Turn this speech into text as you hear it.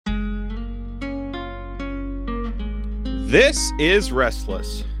This is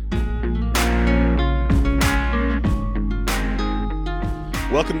Restless.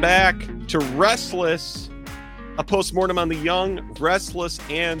 Welcome back to Restless, a postmortem on the young, restless,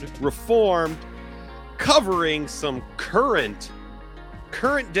 and reformed, covering some current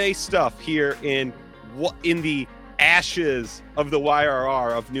day stuff here in the ashes of the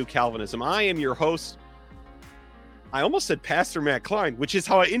YRR of New Calvinism. I am your host. I almost said Pastor Matt Klein, which is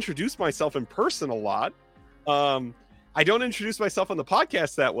how I introduce myself in person a lot. I don't introduce myself on the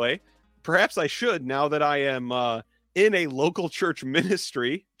podcast that way. Perhaps I should, now that I am in a local church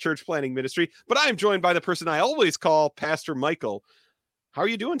planning ministry. But I am joined by the person I always call Pastor Michael. How are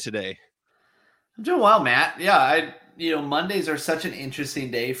you doing today? I'm doing well, Matt. Yeah, Mondays are such an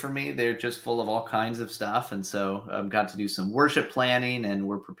interesting day for me. They're just full of all kinds of stuff. And so I've got to do some worship planning, and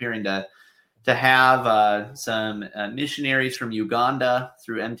we're preparing to have some missionaries from Uganda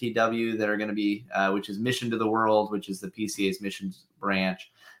through MTW that are going to be, which is Mission to the World, which is the PCA's missions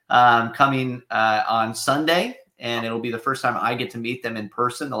branch, coming on Sunday. And it'll be the first time I get to meet them in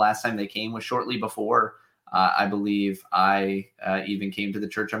person. The last time they came was shortly before, I believe, I even came to the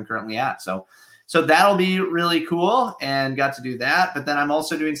church I'm currently at. So that'll be really cool, and got to do that. But then I'm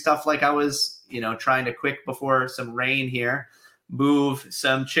also doing stuff like I was, trying to quick before some rain here, move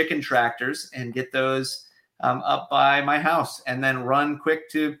some chicken tractors and get those up by my house, and then run quick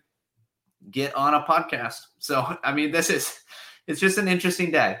to get on a podcast. So, I mean, it's just an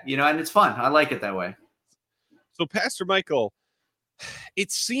interesting day, and it's fun. I like it that way. So, Pastor Michael,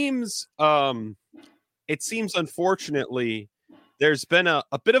 it seems unfortunately there's been a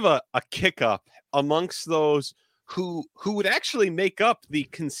bit of a kick up amongst those who would actually make up the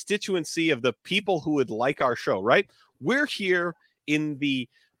constituency of the people who would like our show, right? We're here in the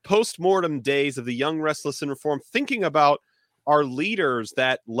post-mortem days of the young, restless, and reformed, thinking about our leaders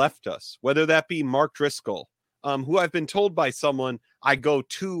that left us, whether that be Mark Driscoll, who I've been told by someone I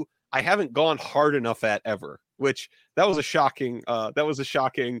haven't gone hard enough at ever, which that was a shocking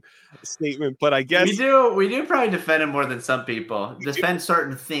statement. But I guess we do probably defend him more than some people. Defend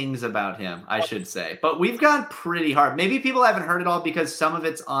certain things about him, I should say. But we've gone pretty hard. Maybe people haven't heard it all because some of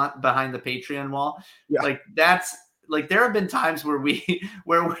it's on behind the Patreon wall. Yeah. There have been times where we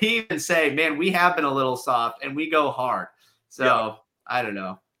even say, man, we have been a little soft, and we go hard. So yeah. I don't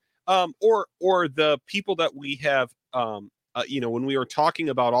know. Or the people that we have, when we were talking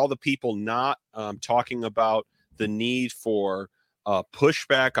about all the people not talking about the need for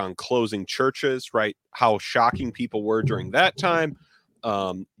pushback on closing churches, right? How shocking people were during that time.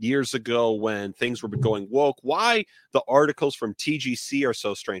 Years ago when things were going woke, why the articles from TGC are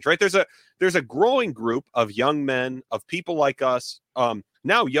so strange, right? There's a growing group of young men, of people like us,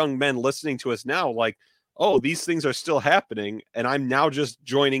 now young men listening to us now, like, oh, these things are still happening, and I'm now just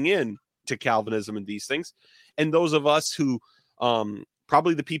joining in to Calvinism and these things. And those of us who,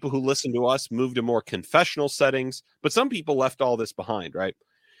 probably the people who listen to us, moved to more confessional settings, but some people left all this behind, right?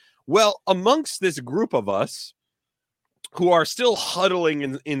 Well, amongst this group of us who are still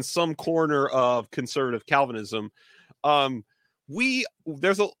huddling in some corner of conservative Calvinism, we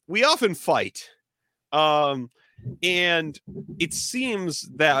often fight. And it seems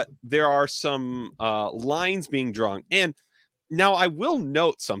that there are some lines being drawn. And now I will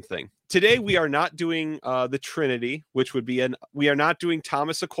note something. Today we are not doing the Trinity, which would be we are not doing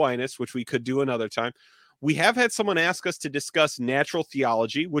Thomas Aquinas, which we could do another time. We have had someone ask us to discuss natural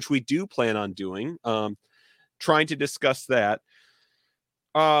theology, which we do plan on doing. Trying to discuss that.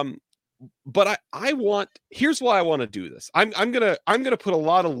 But here's why I want to do this. I'm gonna put a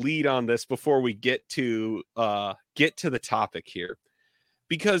lot of lead on this before we get to the topic here,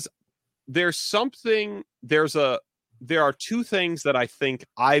 because there are two things that I think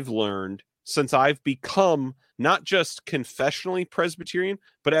I've learned since I've become not just confessionally Presbyterian,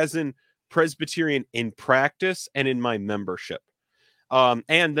 but as in Presbyterian in practice and in my membership,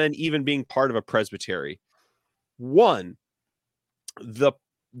 and then even being part of a presbytery. One, the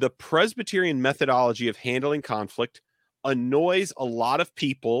Presbyterian methodology of handling conflict annoys a lot of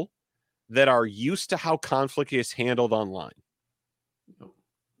people that are used to how conflict is handled online.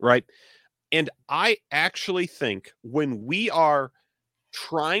 Right? And I actually think when we are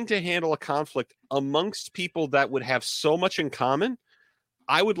trying to handle a conflict amongst people that would have so much in common,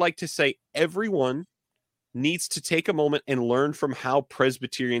 I would like to say everyone needs to take a moment and learn from how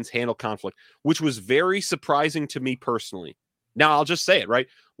Presbyterians handle conflict, which was very surprising to me personally. Now, I'll just say it, right?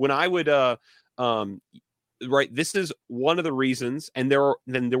 When I would, right, this is one of the reasons, and there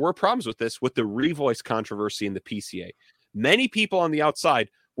were problems with this, with the revoice controversy in the PCA. Many people on the outside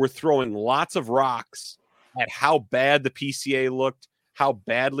were throwing lots of rocks at how bad the PCA looked, how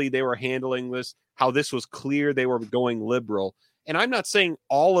badly they were handling this, how this was clear they were going liberal. And I'm not saying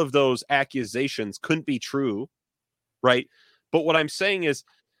all of those accusations couldn't be true, right? But what I'm saying is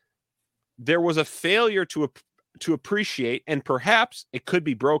there was a failure to appreciate, and perhaps it could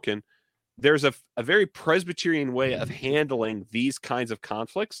be broken. There's a very Presbyterian way of handling these kinds of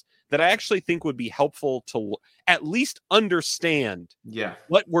conflicts that I actually think would be helpful to at least understand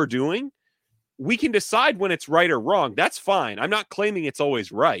what we're doing. We can decide when it's right or wrong. That's fine. I'm not claiming it's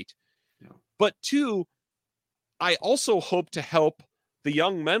always right. But two, I also hope to help the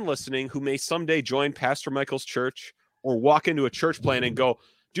young men listening who may someday join Pastor Michael's church or walk into a church plant and go,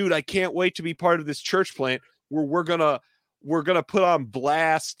 dude, I can't wait to be part of this church plant where we're gonna put on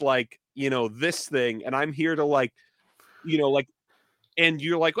blast, like, this thing, and I'm here to like, and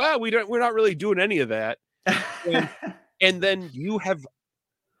you're like, well, we're not really doing any of that. And then you have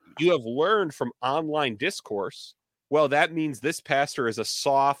learned from online discourse, well, that means this pastor is a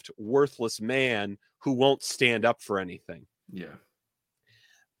soft, worthless man who won't stand up for anything. Yeah.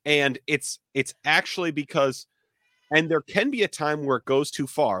 And it's actually because, and there can be a time where it goes too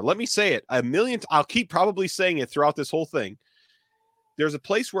far. Let me say it I'll keep probably saying it throughout this whole thing. There's a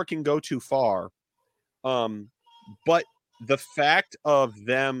place where it can go too far. But the fact of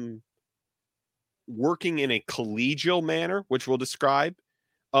them working in a collegial manner, which we'll describe,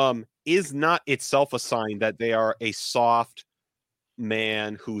 is not itself a sign that they are a soft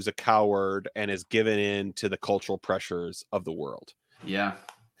man who's a coward and is given in to the cultural pressures of the world. Yeah.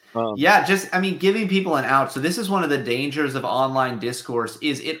 Giving people an out. So this is one of the dangers of online discourse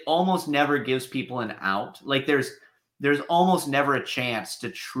is it almost never gives people an out. Like there's almost never a chance to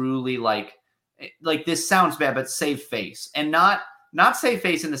truly like this sounds bad, but save face, and not save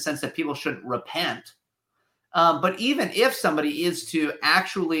face in the sense that people shouldn't repent. But even if somebody is to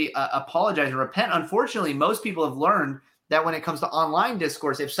actually apologize and repent, unfortunately, most people have learned that when it comes to online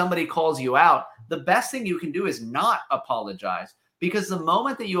discourse, if somebody calls you out, the best thing you can do is not apologize. Because the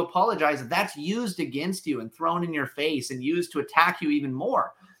moment that you apologize, that's used against you and thrown in your face and used to attack you even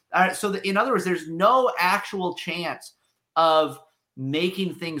more. In other words, there's no actual chance of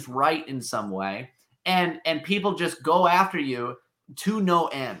making things right in some way. And people just go after you to no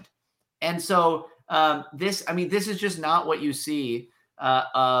end. And so this is just not what you see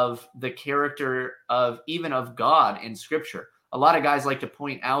of the character of God in Scripture. A lot of guys like to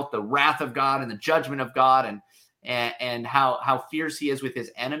point out the wrath of God and the judgment of God and how fierce he is with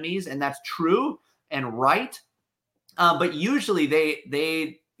his enemies. And that's true and right. But usually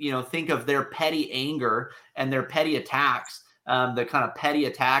they think of their petty anger and their petty attacks, the kind of petty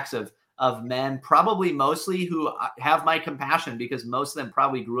attacks of men, probably mostly who have my compassion, because most of them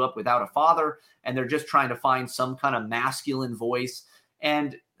probably grew up without a father and they're just trying to find some kind of masculine voice.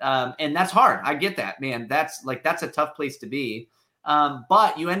 And that's hard. I get that, man. That's a tough place to be.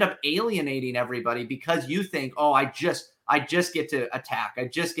 But you end up alienating everybody because you think, oh, I just get to attack. I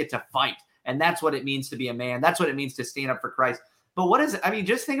just get to fight. And that's what it means to be a man. That's what it means to stand up for Christ. But what is it? I mean,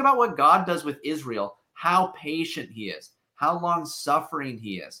 just think about what God does with Israel, how patient he is, how long suffering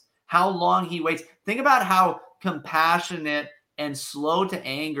he is, how long he waits. Think about how compassionate and slow to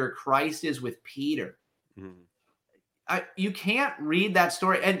anger Christ is with Peter. You can't read that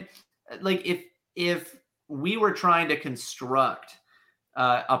story. And like, if we were trying to construct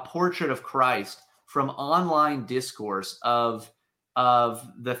a portrait of Christ from online discourse of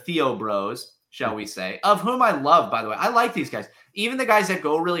the Theo Bros, shall we say, of whom I love, by the way. I like these guys. Even the guys that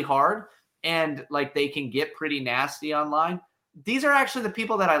go really hard and like they can get pretty nasty online. These are actually the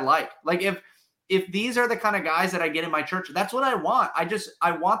people that I like. Like if these are the kind of guys that I get in my church, that's what I want.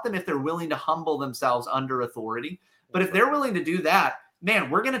 I want them if they're willing to humble themselves under authority. But if they're willing to do that, man,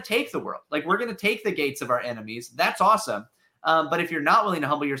 we're going to take the world. Like we're going to take the gates of our enemies. That's awesome. But if you're not willing to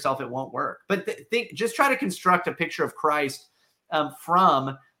humble yourself, it won't work. But just try to construct a picture of Christ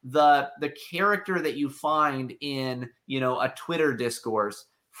from the character that you find in, a Twitter discourse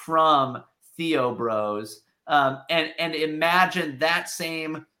from Theo Bros, and imagine that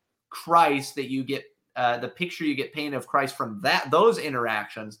same Christ that you get, the picture you get painted of Christ from those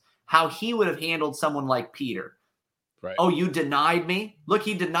interactions, how he would have handled someone like Peter. Right. Oh, you denied me? Look,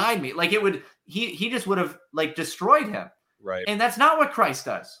 he denied me. Like he just would have like destroyed him. Right. And that's not what Christ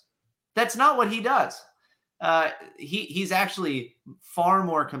does. That's not what he does. He's actually far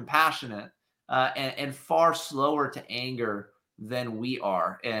more compassionate and far slower to anger than we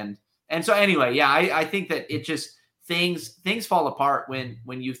are. And so anyway, yeah, I think that it just things fall apart when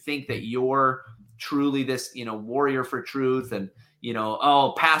you think that you're truly this, warrior for truth and,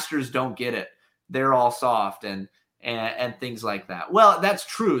 oh, pastors don't get it. They're all soft and things like that. Well, that's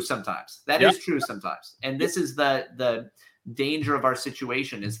true sometimes. That is true sometimes. And this is the danger of our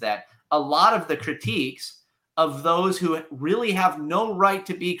situation is that a lot of the critiques of those who really have no right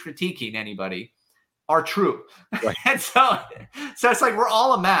to be critiquing anybody are true. Right. And so it's like we're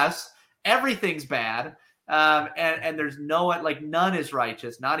all a mess. Everything's bad. And there's no one, like none is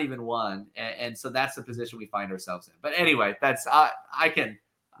righteous, not even one. And so that's the position we find ourselves in. But anyway, that's I can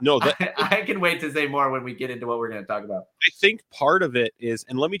wait to say more when we get into what we're going to talk about. I think part of it is,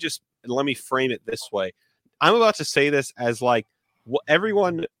 and let me frame it this way. I'm about to say this as like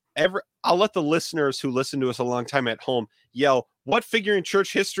I'll let the listeners who listen to us a long time at home yell, what figure in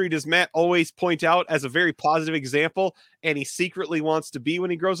church history does Matt always point out as a very positive example and he secretly wants to be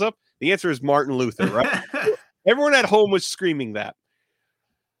when he grows up? The answer is Martin Luther, right? Everyone at home was screaming that.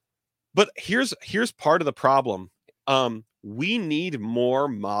 But here's part of the problem. We need more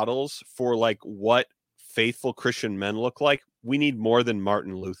models for like what faithful Christian men look like. We need more than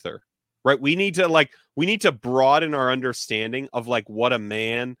Martin Luther, right? We need to broaden our understanding of like what a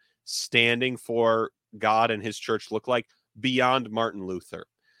man standing for God and his church look like beyond Martin Luther.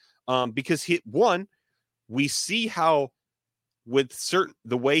 Because we see how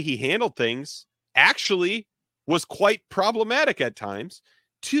the way he handled things actually was quite problematic at times.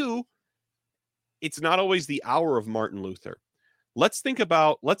 Two, it's not always the hour of Martin Luther. Let's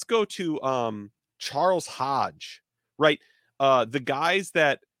go to Charles Hodge, right? The guys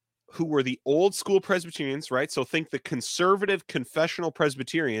who were the old school Presbyterians, right? So think the conservative confessional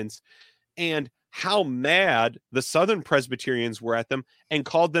Presbyterians, and how mad the Southern Presbyterians were at them and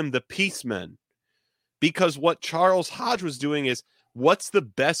called them the peacemen. Because what Charles Hodge was doing is, what's the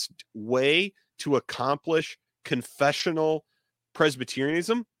best way to accomplish confessional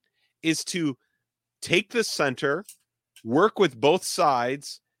Presbyterianism is to take the center, work with both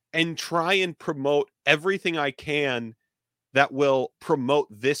sides, and try and promote everything I can that will promote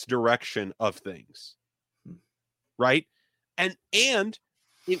this direction of things. Right? And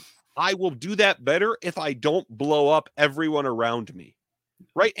I will do that better if I don't blow up everyone around me.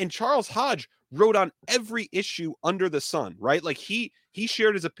 Right? And Charles Hodge wrote on every issue under the sun, right? Like he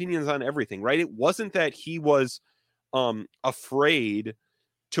shared his opinions on everything, right? It wasn't that he was afraid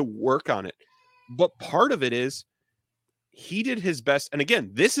to work on it. But part of it is he did his best. And again,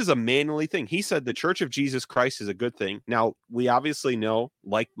 this is a manly thing. He said the Church of Jesus Christ is a good thing. Now, we obviously know,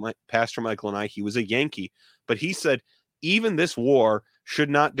 like Pastor Michael and I, he was a Yankee, but he said, even this war should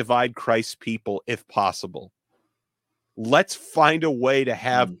not divide Christ's people if possible. Let's find a way to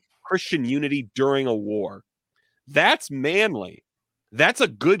have Christian unity during a war. That's manly. That's a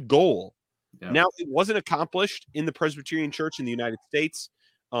good goal. Yeah. Now, it wasn't accomplished in the Presbyterian Church in the United States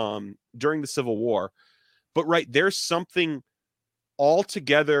during the Civil War. But right, there's something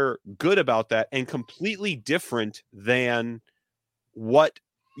altogether good about that and completely different than what,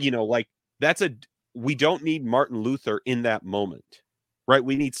 we don't need Martin Luther in that moment, right?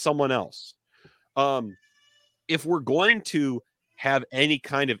 We need someone else. If we're going to have any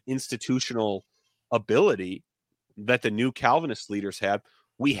kind of institutional ability that the new Calvinist leaders have,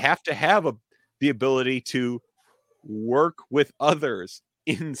 we have to have the ability to work with others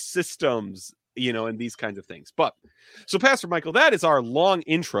in systems, and these kinds of things. But so Pastor Michael, that is our long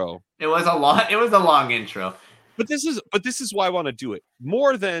intro. It was a long intro. But this is why I want to do it.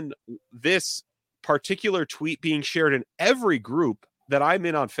 More than this particular tweet being shared in every group that I'm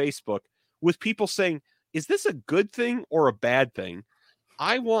in on Facebook with people saying, is this a good thing or a bad thing?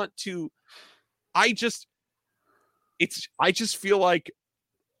 I just feel like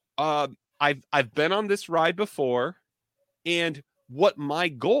I've been on this ride before, and what my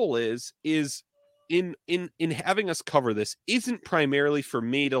goal is in having us cover this isn't primarily for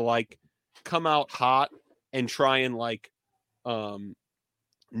me to like come out hot and try and like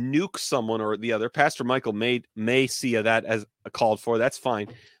nuke someone or the other. Pastor Michael may see that as a called for. That's fine.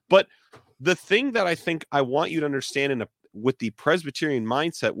 But the thing that I think I want you to understand with the Presbyterian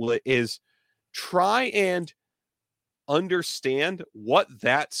mindset is try and understand what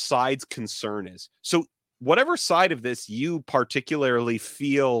that side's concern is. So whatever side of this you particularly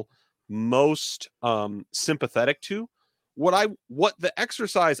feel most sympathetic to, what the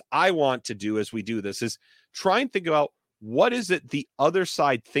exercise I want to do as we do this is try and think about what is it the other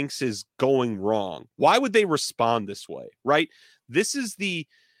side thinks is going wrong. Why would they respond this way? Right? This is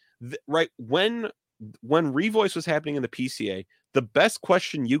right when Revoice was happening in the PCA, the best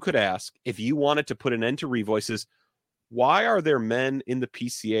question you could ask if you wanted to put an end to Revoice is, why are there men in the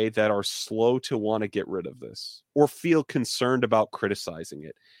PCA that are slow to want to get rid of this or feel concerned about criticizing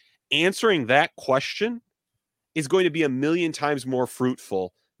it? Answering that question is going to be 1,000,000 times more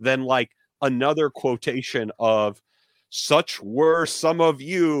fruitful than like another quotation of "such were some of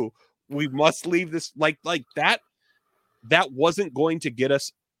you. We must leave this," like that. that wasn't going to get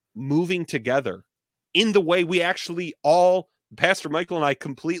us moving together in the way we actually all, Pastor Michael and I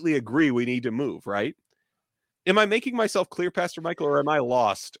completely agree we need to move, right? Am I making myself clear, Pastor Michael, or am I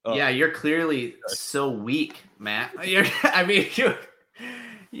lost? Yeah, you're clearly so weak, Matt. You're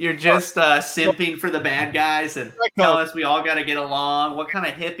just simping for the bad guys and tell us we all got to get along. What kind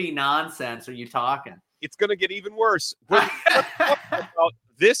of hippie nonsense are you talking? It's going to get even worse. We're talking about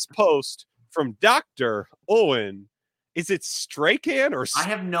this post from Dr. Owen. Is it Strakan or? I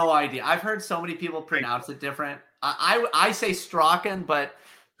have no idea. I've heard so many people pronounce it different. I say Strachan, but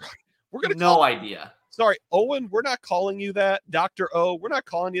we're gonna no idea. Sorry, Owen, we're not calling you that. Dr. O, we're not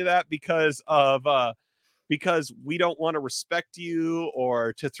calling you that because we don't want to respect you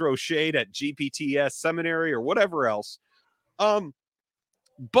or to throw shade at GPTS seminary or whatever else.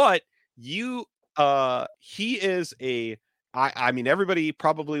 But you he is I mean, everybody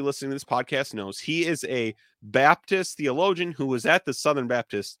probably listening to this podcast knows he is a Baptist theologian who was at the Southern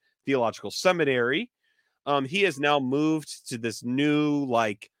Baptist Theological Seminary. He has now moved to this new,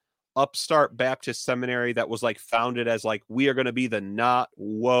 like, upstart Baptist seminary that was, like, founded as, like, we are going to be the not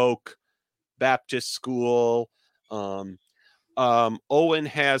woke Baptist school. Owen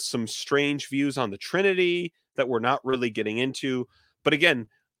has some strange views on the Trinity that we're not really getting into. But again,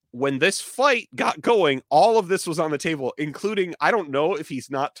 when this fight got going, all of this was on the table, including, I don't know if he's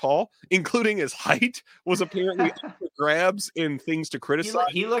not tall, including his height was apparently grabs in things to criticize.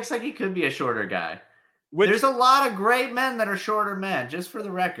 He looks like he could be a shorter guy. There's a lot of great men that are shorter men, just for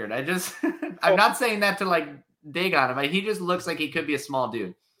the record. I'm not saying that to, like, dig on him. He just looks like he could be a small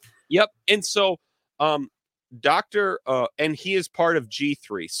dude. Yep. And so, and he is part of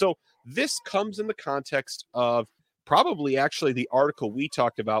G3. So this comes in the context of probably actually the article we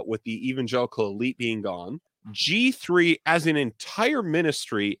talked about with the evangelical elite being gone. G3 as an entire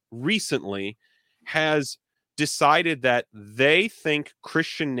ministry recently has decided that they think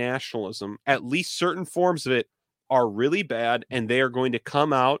Christian nationalism, at least certain forms of it, are really bad, and they are going to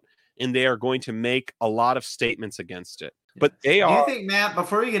come out and they are going to make a lot of statements against it. But they are. Do you think, Matt,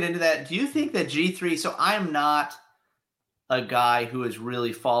 before we get into that, do you think that G3, so I am not a guy who has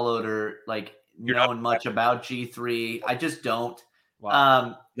really followed or, like, known much about G3. I just don't.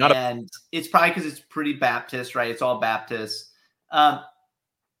 Wow. It's probably because it's pretty Baptist, right? It's all Baptist.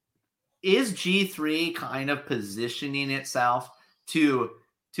 Is G3 kind of positioning itself to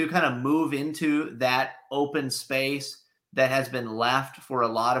kind of move into that open space that has been left for a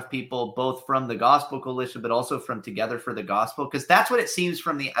lot of people, both from the Gospel Coalition, but also from Together for the Gospel? Because that's what it seems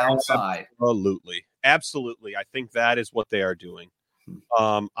from the outside. Absolutely. I think that is what they are doing.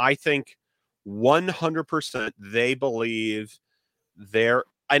 I think 100% they believe they're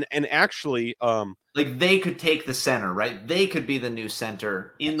and actually like they could take the center, right? They could be the new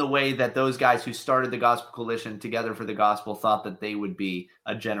center in the way that those guys who started the Gospel Coalition Together for the Gospel thought that they would be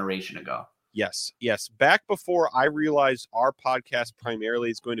a generation ago. Yes. Back before I realized our podcast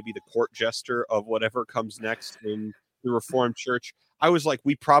primarily is going to be the court jester of whatever comes next in the Reformed Church, I was like,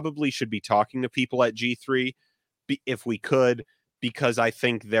 we probably should be talking to people at G3 if we could, because I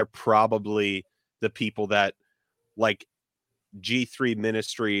think they're probably the people that, like, G3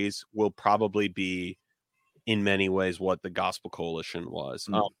 Ministries will probably be in many ways what the Gospel Coalition was.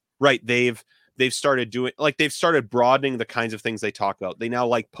 Right. They've started doing, like, they've started broadening the kinds of things they talk about. They now,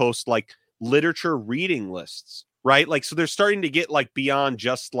 like, post, like, literature reading lists, right? Like, so they're starting to get, like, beyond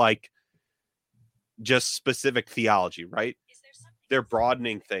just specific theology, right? They're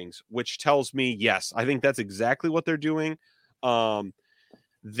broadening things, which tells me, yes, I think that's exactly what they're doing.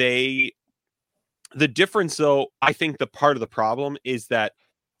 The difference, though, I think the part of the problem is that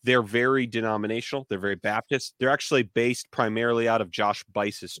they're very denominational. They're very Baptist. They're actually based primarily out of Josh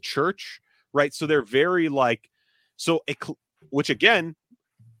Buiss's church, right? So they're very which again,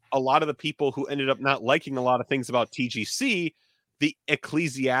 a lot of the people who ended up not liking a lot of things about TGC, the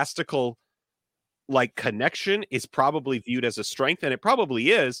ecclesiastical, like, connection is probably viewed as a strength, and it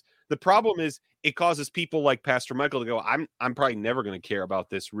probably is. The problem is it causes people like Pastor Michael to go, I'm probably never going to care about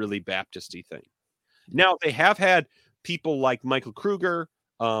this really Baptisty thing. Now, they have had people like Michael Kruger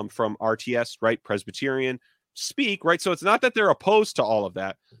from RTS, right, Presbyterian, speak, right? So it's not that they're opposed to all of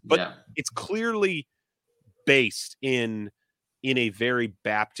that, but it's clearly based in a very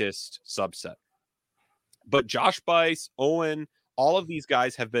Baptist subset. But Josh Buice, Owen, all of these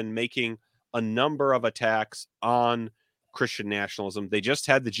guys have been making a number of attacks on Christian nationalism. They just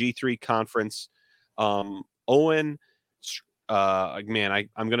had the G3 conference. Owen, I'm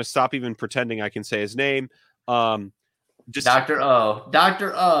going to stop even pretending I can say his name. Dr.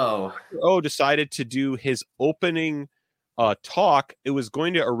 O decided to do his opening talk. It was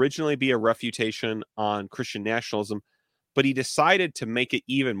going to originally be a refutation on Christian nationalism, but he decided to make it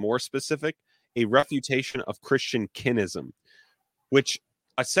even more specific, a refutation of Christian kinism, which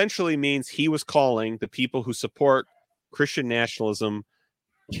essentially means he was calling the people who support Christian nationalism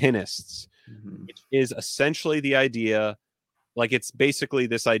kinists, which is essentially the idea, like it's basically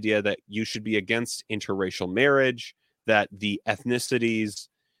this idea that you should be against interracial marriage, that the ethnicities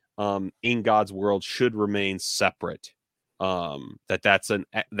in God's world should remain separate, that's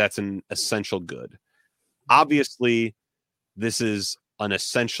an essential good. Obviously, this is an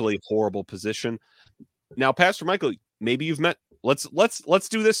essentially horrible position. Now, Pastor Michael, maybe you've met. Let's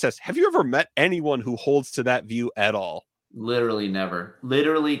do this test. Have you ever met anyone who holds to that view at all? Literally never.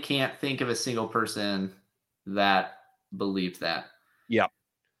 Literally can't think of a single person that believed that. Yeah.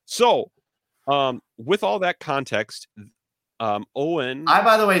 So, with all that context, Owen.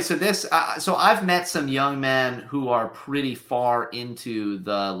 By the way, so I've met some young men who are pretty far into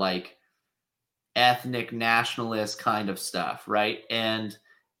the like ethnic nationalist kind of stuff, right? And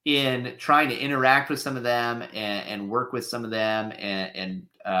in trying to interact with some of them and work with some of them and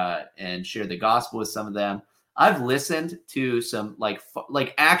share the gospel with some of them, I've listened to some like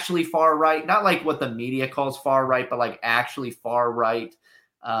actually far right, not like what the media calls far right, but like actually far right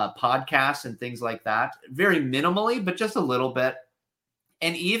podcasts and things like that. Very minimally, but just a little bit.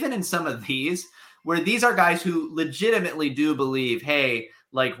 And even in some of these, where these are guys who legitimately do believe, hey,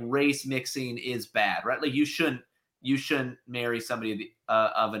 like race mixing is bad, right? Like you shouldn't marry somebody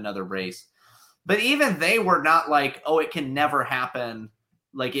of another race. But even they were not like, oh, it can never happen.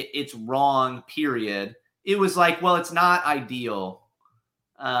 Like it's wrong, period. It was like, well, it's not ideal.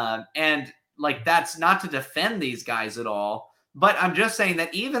 And like, that's not to defend these guys at all. But I'm just saying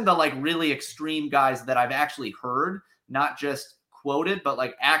that even the like really extreme guys that I've actually heard, not just quoted, but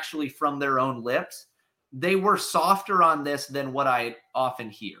like actually from their own lips, they were softer on this than what I often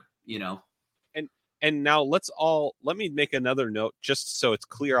hear, you know? And now let me make another note just so it's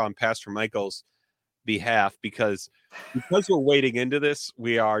clear on Pastor Michael's behalf, because we're wading into this,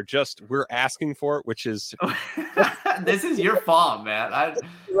 we're asking for it, which is this is your fault, man.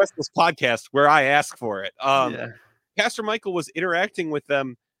 The rest of this podcast where I ask for it. Yeah. Pastor Michael was interacting with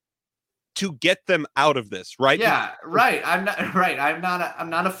them to get them out of this, right? Yeah, right. I'm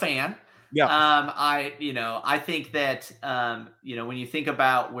not a fan. Yeah. I think that when you think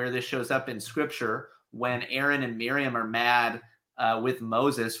about where this shows up in scripture, when Aaron and Miriam are mad with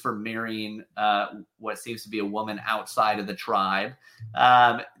Moses for marrying what seems to be a woman outside of the tribe,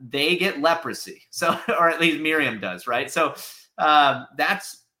 they get leprosy. So, or at least Miriam does, right? So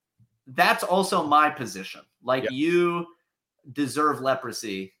that's also my position. Like, you deserve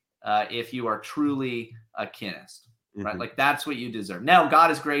leprosy if you are truly a kinist. Right? Like that's what you deserve. Now, God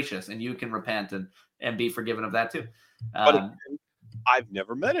is gracious and you can repent and be forgiven of that too. But again, I've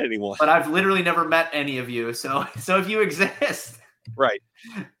never met anyone. But I've literally never met any of you. So if you exist. Right.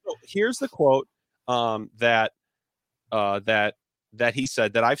 So here's the quote that he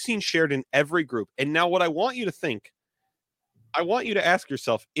said that I've seen shared in every group. And now what I want you to think, I want you to ask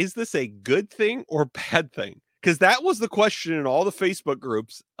yourself, is this a good thing or bad thing? Because that was the question in all the Facebook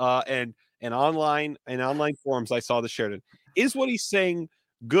groups and online forums I saw this shared in. Is what he's saying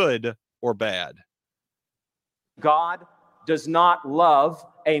good or bad? God does not love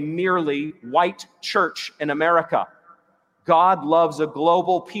a merely white church in America. God loves a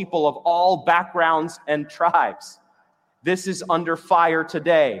global people of all backgrounds and tribes. This is under fire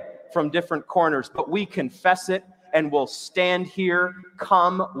today from different corners, but we confess it and will stand here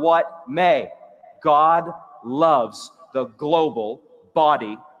come what may. God loves the global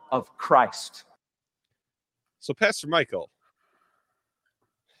body of Christ. So, Pastor Michael,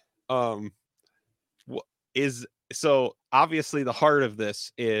 so obviously the heart of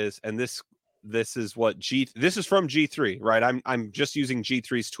this is, and this is what this is from G3, right? I'm just using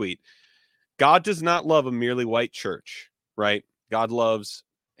G3's tweet. God does not love a merely white church, right? God loves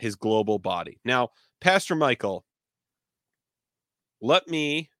his global body. Now, Pastor Michael, let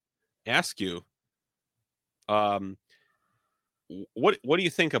me ask you, what do you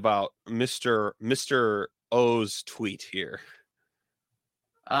think about Mr. O's tweet here?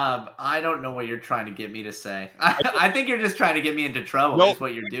 I don't know what you're trying to get me to say. I think you're just trying to get me into trouble. Nope. That's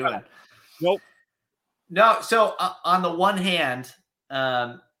what you're doing. Nope. No. So on the one hand,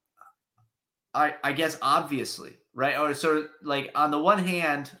 I guess obviously, right? Or so like on the one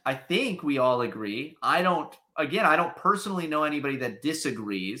hand, I think we all agree. I don't personally know anybody that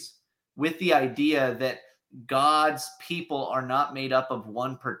disagrees with the idea that God's people are not made up of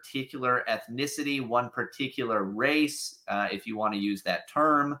one particular ethnicity, one particular race, if you want to use that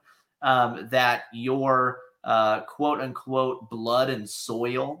term, that your quote unquote blood and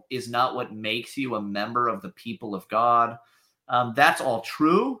soil is not what makes you a member of the people of God. That's all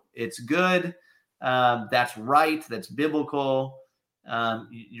true. It's good. That's right. That's biblical.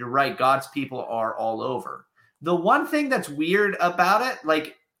 You're right. God's people are all over. The one thing that's weird about it,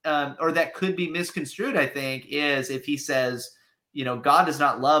 like, or that could be misconstrued, I think, is if he says, God does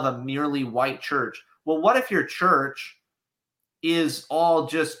not love a merely white church. Well, what if your church is all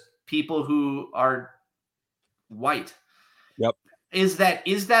just people who are white? Yep. Is that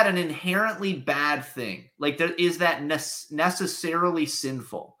an inherently bad thing? Like, is that necessarily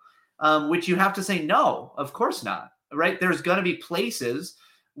sinful? Which you have to say, no, of course not. Right? There's going to be places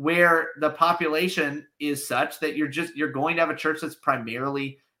where the population is such that you're going to have a church that's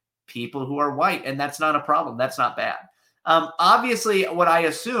primarily people who are white, and that's not a problem. That's not bad. Obviously, what I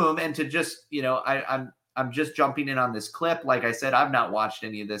assume, and to just, I'm just jumping in on this clip. Like I said, I've not watched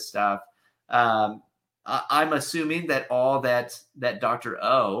any of this stuff. I'm assuming that all that Dr.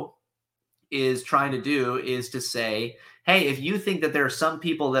 O is trying to do is to say, hey, if you think that there are some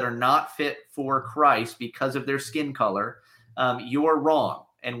people that are not fit for Christ because of their skin color, you're wrong,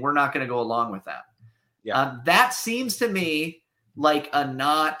 and we're not going to go along with that. Yeah. That seems to me like a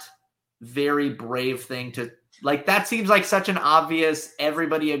not very brave thing to, like, that seems like such an obvious,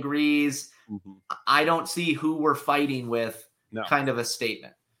 everybody agrees. Mm-hmm. I don't see who we're fighting with kind of a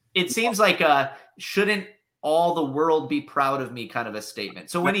statement. It seems like shouldn't all the world be proud of me kind of a statement.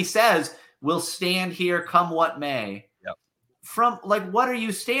 So when he says, we'll stand here come what may, from, like, what are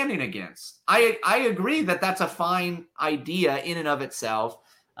you standing against? I agree that that's a fine idea in and of itself.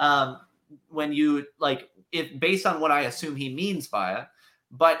 When you, like, if based on what I assume he means by it,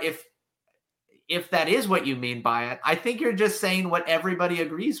 but if that is what you mean by it, I think you're just saying what everybody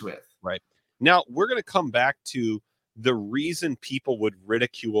agrees with. Right. Now we're going to come back to the reason people would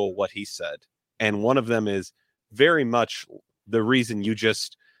ridicule what he said. And one of them is very much the reason you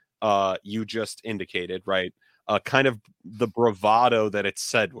just indicated, right? Kind of the bravado that it's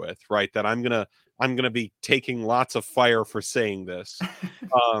said with, right? That I'm gonna be taking lots of fire for saying this.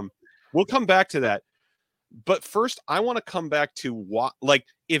 We'll come back to that. But first, I want to come back to what, like,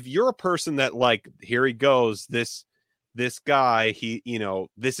 if you're a person that, like, here he goes, this guy, he,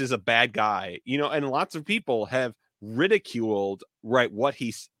 this is a bad guy, and lots of people have ridiculed, right, what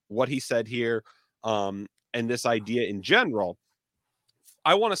he said here, and this idea in general.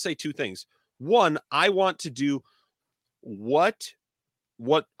 I want to say two things. One, I want to do what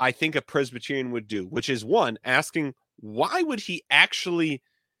I think a Presbyterian would do, which is, one, asking why would he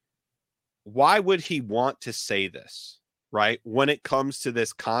want to say this, right? When it comes to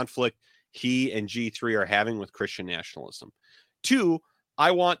this conflict he and G3 are having with Christian nationalism. Two,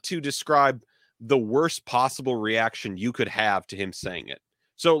 I want to describe the worst possible reaction you could have to him saying it.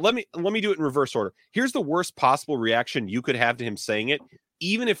 So let me do it in reverse order. Here's the worst possible reaction you could have to him saying it,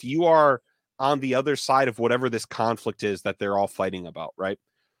 even if you are on the other side of whatever this conflict is that they're all fighting about, right?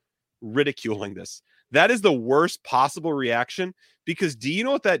 Ridiculing this. That is the worst possible reaction, because do you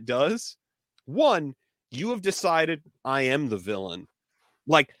know what that does? One, you have decided I am the villain.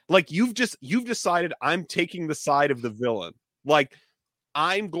 Like you've decided I'm taking the side of the villain. Like,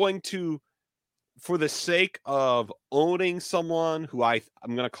 I'm going to, for the sake of owning someone who I'm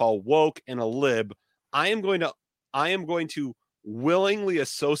going to call woke and a lib, I am going to willingly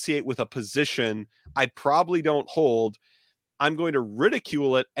associate with a position I probably don't hold. I'm going to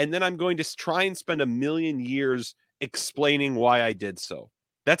ridicule it, and then I'm going to try and spend 1,000,000 years explaining why I did so.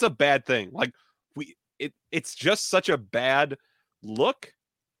 That's a bad thing. Like, it's just such a bad look.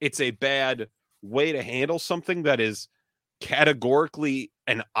 It's a bad way to handle something that is categorically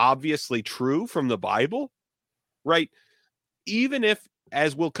and obviously true from the Bible, right? Even if,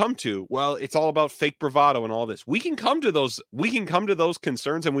 as we'll come to, well, it's all about fake bravado and all this. We can come to those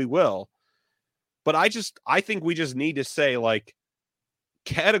concerns, and we will. But I think we just need to say, like,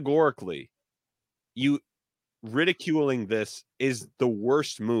 categorically, you ridiculing this is the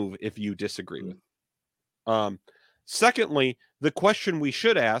worst move if you disagree with. Secondly, the question we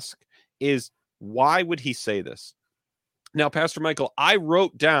should ask is, why would he say this? Now, Pastor Michael, I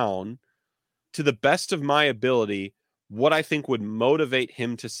wrote down, to the best of my ability, what I think would motivate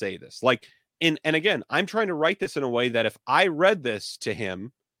him to say this. Like, and again, I'm trying to write this in a way that if I read this to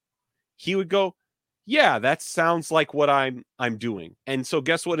him, he would go, yeah, that sounds like what I'm doing. And so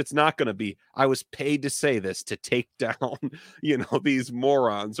guess what? It's not going to be, I was paid to say this to take down, these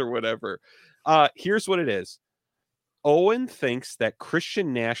morons or whatever. Here's what it is. Owen thinks that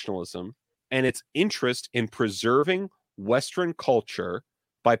Christian nationalism and its interest in preserving Western culture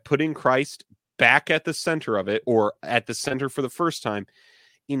by putting Christ back at the center of it, or at the center for the first time,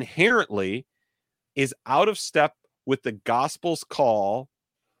 inherently is out of step with the gospel's call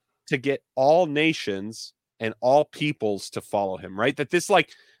to get all nations and all peoples to follow him, right? That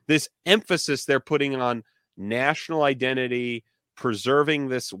this emphasis they're putting on national identity, preserving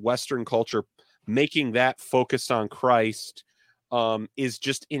this Western culture, making that focused on Christ, is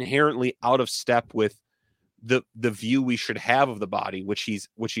just inherently out of step with the view we should have of the body, which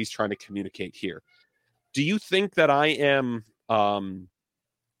he's trying to communicate here. Do you think that I am?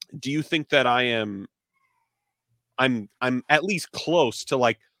 I'm at least close to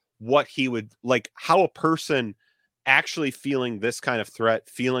like what he would like, how a person actually feeling this kind of threat,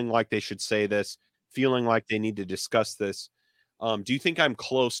 feeling like they should say this, feeling like they need to discuss this. Do you think I'm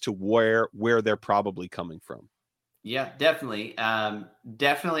close to where they're probably coming from? Yeah, definitely.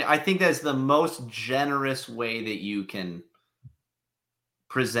 Definitely. I think that's the most generous way that you can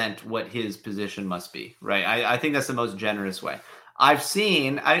present what his position must be, right? I think that's the most generous way. I've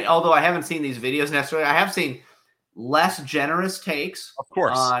seen, although I haven't seen these videos necessarily, I have seen less generous takes, of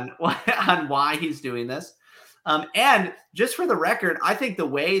course, on why he's doing this. And just for the record, I think the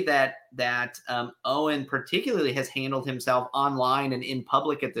way that Owen particularly has handled himself online and in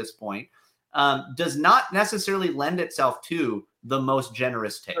public at this point does not necessarily lend itself to the most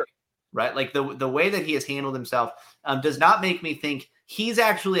generous take, right? Like the way that he has handled himself does not make me think he's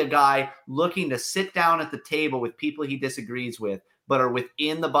actually a guy looking to sit down at the table with people he disagrees with, but are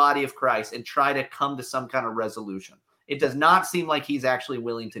within the body of Christ and try to come to some kind of resolution. It does not seem like he's actually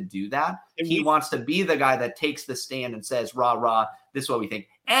willing to do that. He wants to be the guy that takes the stand and says, rah, rah, this is what we think.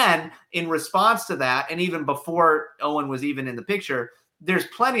 And in response to that, and even before Owen was even in the picture, there's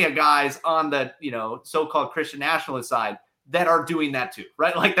plenty of guys on the, so-called Christian nationalist side that are doing that too,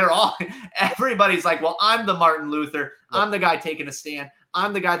 right? Like everybody's like, well, I'm the Martin Luther. I'm the guy taking a stand.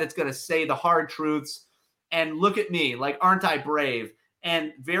 I'm the guy that's going to say the hard truths. And look at me, like, aren't I brave?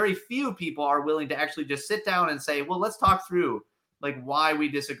 And very few people are willing to actually just sit down and say, well, let's talk through like why we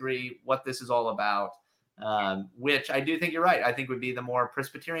disagree, what this is all about, which I do think you're right. I think would be the more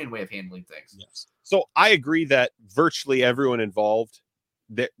Presbyterian way of handling things. Yes. So I agree that virtually everyone involved,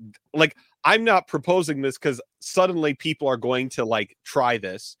 that like, I'm not proposing this because suddenly people are going to like try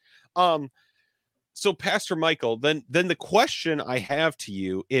this. So Pastor Michael, then the question I have to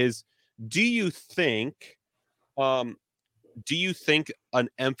you is, do you think an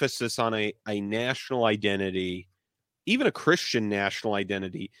emphasis on a national identity, even a Christian national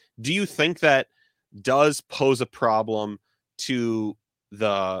identity, do you think that does pose a problem to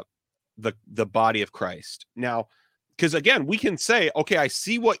the body of Christ? Now, because again, we can say, okay, I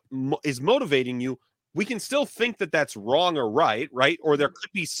see what is motivating you. We can still think that that's wrong or right? Or there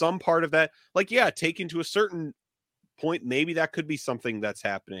could be some part of that, like, yeah, taken to a certain point, maybe that could be something that's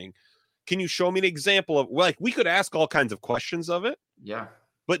happening. Can you show me an example of, like, we could ask all kinds of questions of it. Yeah.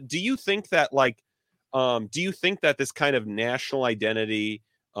 But do you think that this kind of national identity,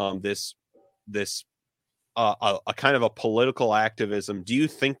 this a kind of a political activism, do you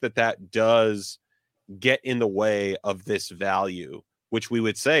think that does get in the way of this value, which we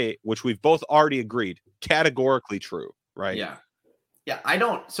would say, which we've both already agreed, categorically true, right? Yeah. Yeah, I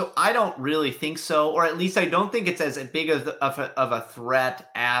don't really think so, or at least I don't think it's as big of a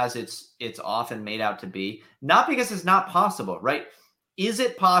threat as it's often made out to be. Not because it's not possible, right? Is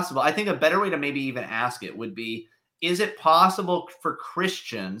it possible? I think a better way to maybe even ask it would be, is it possible for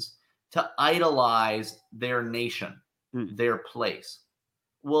Christians to idolize their nation, their place?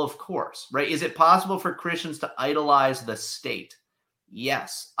 Well, of course, right? Is it possible for Christians to idolize the state?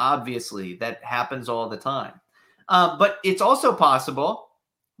 Yes, obviously, that happens all the time. But it's also possible,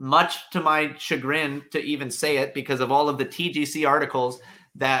 much to my chagrin to even say it, because of all of the TGC articles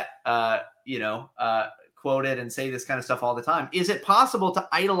that, quoted and say this kind of stuff all the time. Is it possible to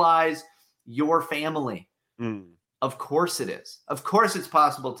idolize your family? Of course it is. Of course it's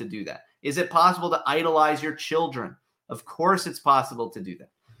possible to do that. Is it possible to idolize your children? Of course it's possible to do that.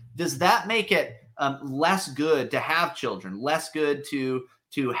 Does that make it less good to have children, less good to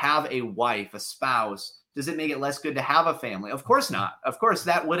have a wife, a spouse? Does it make it less good to have a family? Of course not. Of course,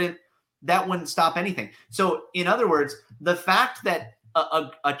 that wouldn't stop anything. So in other words, the fact that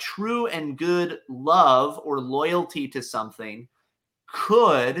a true and good love or loyalty to something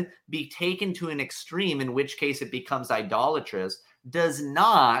could be taken to an extreme, in which case it becomes idolatrous, does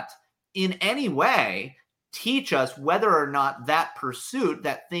not in any way teach us whether or not that pursuit,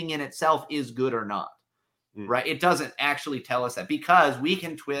 that thing in itself, is good or not. Right? It doesn't actually tell us that, because we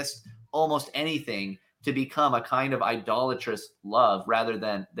can twist almost anything to become a kind of idolatrous love rather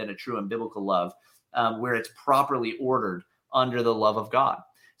than a true and biblical love, where it's properly ordered under the love of God.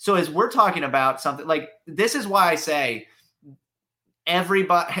 So as we're talking about something like this, is why I say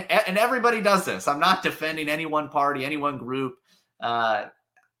everybody does this. I'm not defending any one party, any one group, but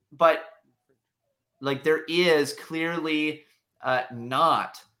like there is clearly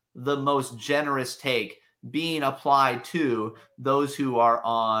not the most generous take being applied to those who are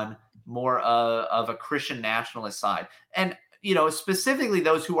on more of a Christian nationalist side. And, specifically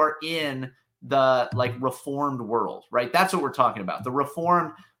those who are in the like Reformed world, right? That's what we're talking about. The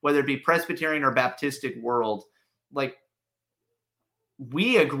Reformed, whether it be Presbyterian or Baptistic world, like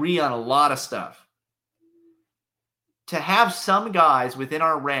we agree on a lot of stuff. To have some guys within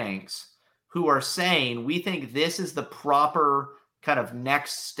our ranks who are saying, we think this is the proper kind of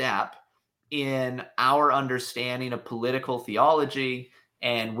next step in our understanding of political theology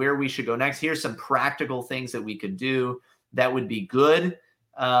and where we should go next. Here's some practical things that we could do that would be good.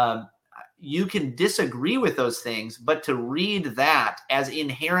 You can disagree with those things, but to read that as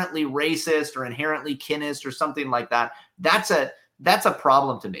inherently racist or inherently kinist or something like that, that's a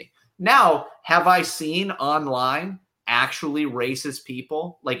problem to me. Now, have I seen online actually racist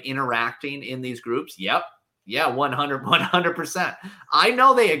people like interacting in these groups? Yep. Yeah, 100%. I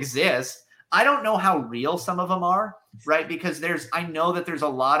know they exist. I don't know how real some of them are, right? Because I know that there's a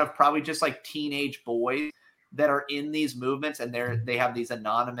lot of probably just like teenage boys that are in these movements, and they have these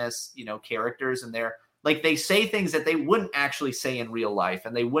anonymous, characters, and they're like, they say things that they wouldn't actually say in real life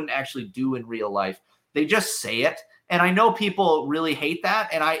and they wouldn't actually do in real life. They just say it. And I know people really hate that,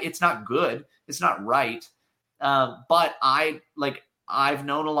 and it's not good. It's not right. But I've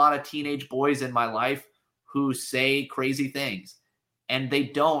known a lot of teenage boys in my life who say crazy things, and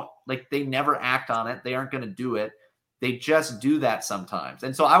they never act on it. They aren't going to do it. They just do that sometimes.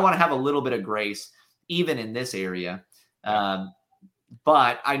 And so I want to have a little bit of grace, even in this area.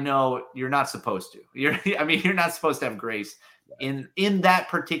 But I know you're not supposed to. You're not supposed to have grace in that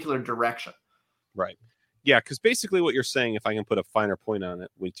particular direction. Right. Yeah, because basically what you're saying, if I can put a finer point on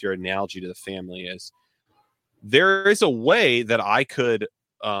it with your analogy to the family, is there is a way that I could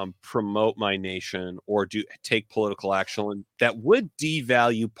promote my nation or take political action that would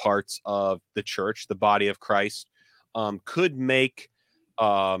devalue parts of the church, the body of Christ, could make,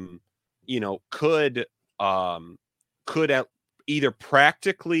 could either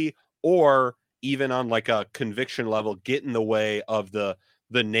practically or even on like a conviction level get in the way of the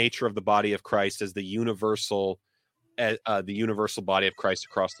nature of the body of Christ as the universal body of Christ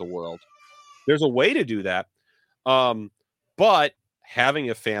across the world. There's a way to do that. But having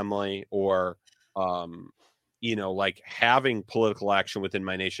a family or, like having political action within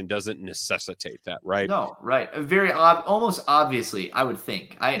my nation doesn't necessitate that, right? No, right. Very almost obviously, I would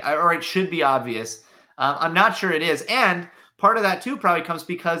think. Or it should be obvious. I'm not sure it is. And part of that too probably comes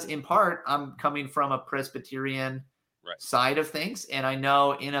because in part I'm coming from a Presbyterian side of things. And I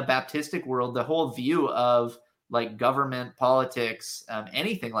know in a Baptistic world, the whole view of like government, politics,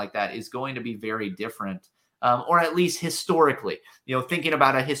 anything like that is going to be very different. Or at least historically, thinking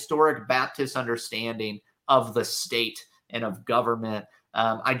about a historic Baptist understanding of the state and of government.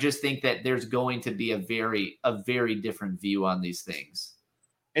 I just think that there's going to be a very different view on these things.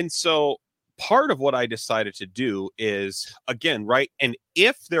 And so part of what I decided to do is, again, right. And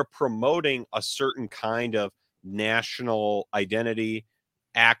if they're promoting a certain kind of national identity,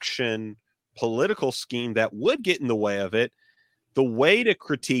 action, political scheme that would get in the way of it, the way to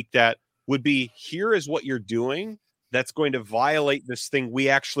critique that would be, here is what you're doing that's going to violate this thing we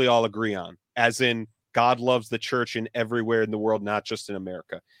actually all agree on, as in God loves the church in everywhere in the world, not just in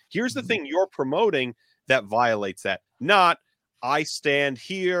America. Here's the thing you're promoting that violates that. Not, I stand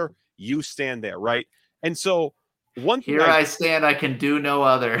here, you stand there, right? And so one thing here I stand, I can do no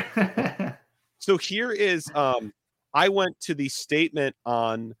other. So here is, I went to the statement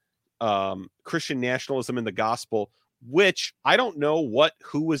on Christian nationalism in the gospel, which I don't know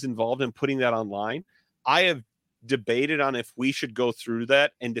who was involved in putting that online. I have debated on if we should go through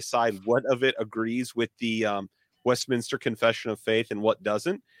that and decide what of it agrees with the Westminster Confession of Faith and what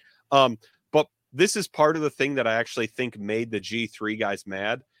doesn't. But this is part of the thing that I actually think made the G3 guys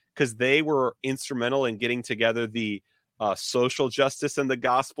mad, because they were instrumental in getting together the social justice and the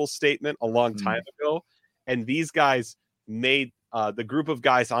gospel statement a long time ago. And these guys made the group of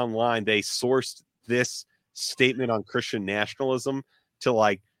guys online, they sourced this statement on Christian nationalism to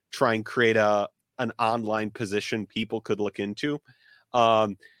like try and create an online position people could look into.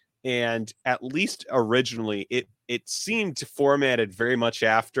 And at least originally it seemed formatted very much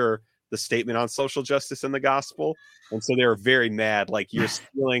after the statement on social justice and the gospel. And so they were very mad, like, you're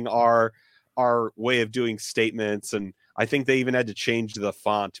stealing our way of doing statements. And I think they even had to change the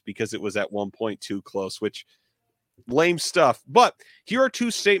font because it was at one point too close, which lame stuff. But here are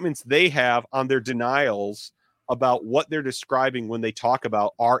two statements they have on their denials about what they're describing when they talk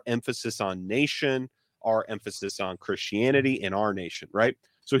about our emphasis on nation, our emphasis on Christianity in our nation, right?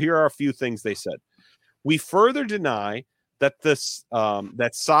 So here are a few things they said. We further deny that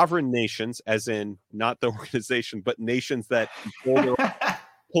that sovereign nations, as in not the organization, but nations that control their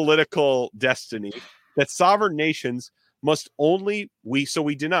political destiny, that sovereign nations must only we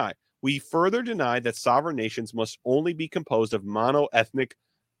further deny that sovereign nations must only be composed of mono-ethnic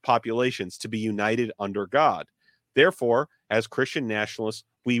populations to be united under God. Therefore, as Christian nationalists,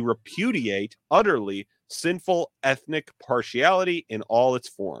 we repudiate utterly sinful ethnic partiality in all its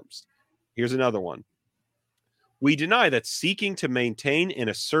forms. Here's another one. We deny that seeking to maintain and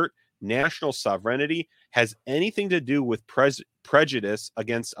assert national sovereignty has anything to do with prejudice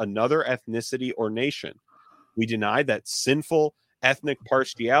against another ethnicity or nation. We deny that sinful ethnic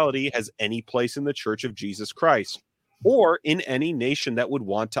partiality has any place in the Church of Jesus Christ or in any nation that would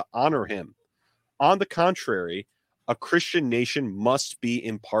want to honor him. On the contrary, a Christian nation must be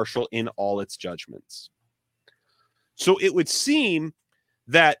impartial in all its judgments. So it would seem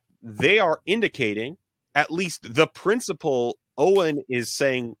that they are indicating, at least the principle Owen is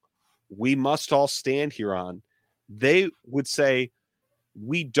saying we must all stand here on. They would say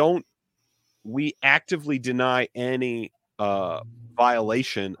we actively deny any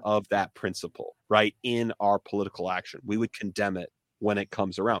violation of that principle, right, in our political action. We would condemn it when it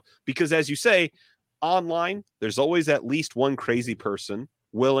comes around. Because as you say, online, there's always at least one crazy person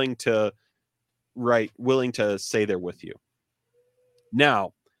willing to say they're with you.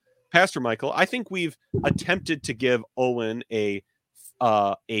 Now, Pastor Michael, I think we've attempted to give Owen a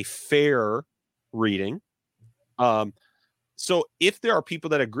fair reading. So if there are people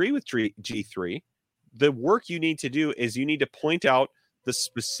that agree with G3, the work you need to do is you need to point out the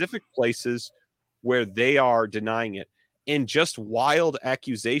specific places where they are denying it. And just wild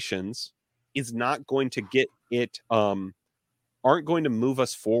accusations is not going to get it, aren't going to move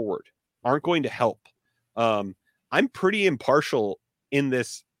us forward, aren't going to help. I'm pretty impartial in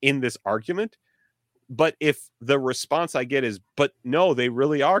this argument, but if the response I get is, but no, they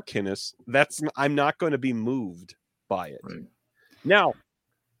really are, Kenneth, I'm not going to be moved by it. Right. Now,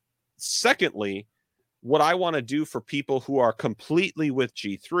 secondly, what I want to do for people who are completely with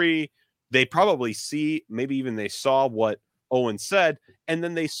G3, they probably see, maybe even they saw what Owen said, and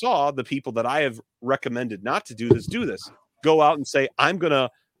then they saw the people that I have recommended not to do this, go out and say, I'm going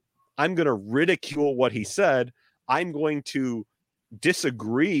to ridicule what he said. I'm going to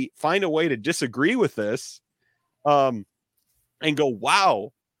disagree, find a way to disagree with this, and go,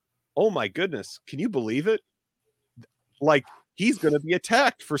 wow, oh my goodness, can you believe it? Like, he's going to be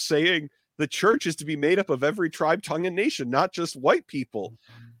attacked for saying the church is to be made up of every tribe, tongue, and nation, not just white people.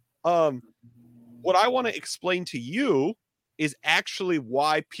 What I want to explain to you is actually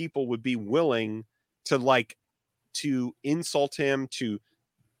why people would be willing to insult him, to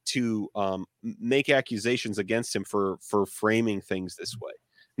make accusations against him for framing things this way.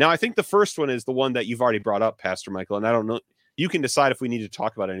 Now, I think the first one is the one that you've already brought up, Pastor Michael, and I don't know, you can decide if we need to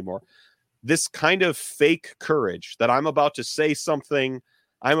talk about it anymore. This kind of fake courage that I'm about to say something,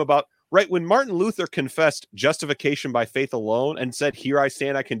 right, when Martin Luther confessed justification by faith alone and said, here I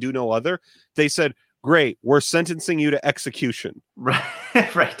stand, I can do no other, they said, great, we're sentencing you to execution. Right.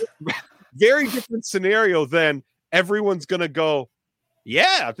 Right. Very different scenario than everyone's going to go,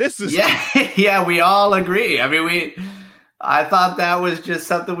 yeah, this is... Yeah, we all agree. I mean, I thought that was just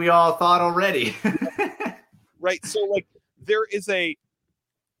something we all thought already. Right. So like there is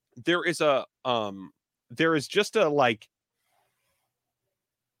just a, like,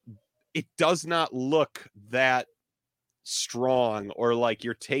 it does not look that strong or like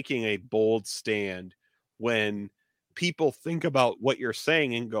you're taking a bold stand when people think about what you're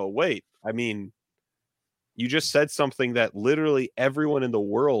saying and go, wait, I mean, you just said something that literally everyone in the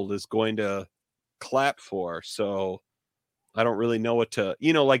world is going to clap for. So I don't really know what to,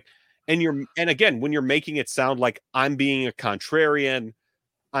 and again, when you're making it sound like I'm being a contrarian,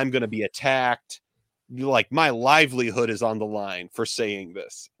 I'm going to be attacked, like my livelihood is on the line for saying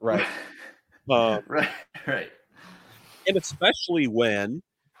this. Right. Right. And especially when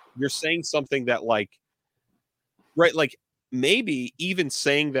you're saying something that right, maybe even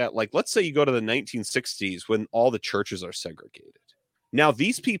saying that, let's say you go to the 1960s when all the churches are segregated. Now,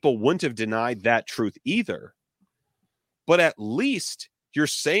 these people wouldn't have denied that truth either, but at least you're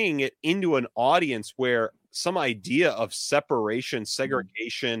saying it into an audience where some idea of separation,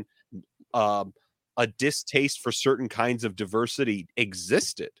 segregation, a distaste for certain kinds of diversity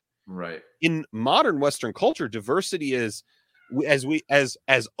existed. Right. In modern Western culture, diversity is,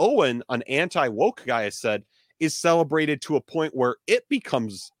 as Owen, an anti-woke guy, has said, is celebrated to a point where it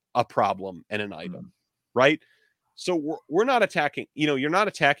becomes a problem and an item, right? So we're not attacking, you're not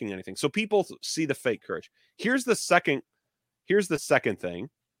attacking anything. So people see the fake courage. Here's the second thing.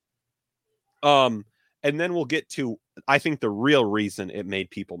 And then we'll get to, I think, the real reason it made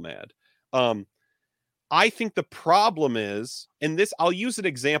people mad. I think the problem is, and this, I'll use an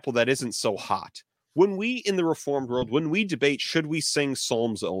example that isn't so hot. When we in the Reformed world, when we debate, should we sing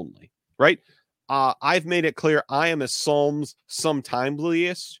Psalms only, right? I've made it clear I am a Psalms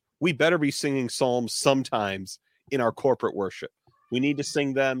sometimelyist. We better be singing Psalms sometimes in our corporate worship. We need to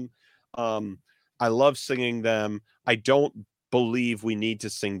sing them. I love singing them. I don't believe we need to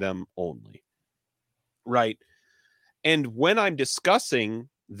sing them only. Right. And when I'm discussing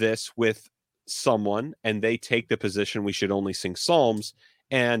this with someone and they take the position we should only sing Psalms,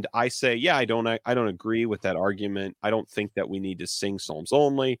 and I say, yeah, I don't agree with that argument. I don't think that we need to sing Psalms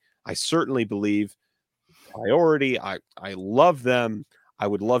only. I certainly believe priority. I love them. I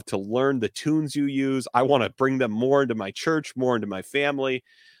would love to learn the tunes you use. I want to bring them more into my church, more into my family,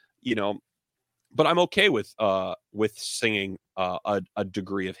 but I'm okay with singing a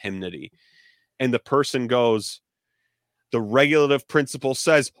degree of hymnody. And the person goes, the regulative principle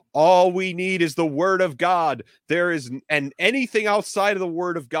says all we need is the word of God. And anything outside of the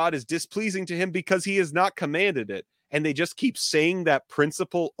word of God is displeasing to him because he has not commanded it. And they just keep saying that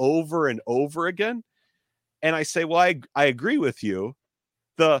principle over and over again. And I say, well, I agree with you.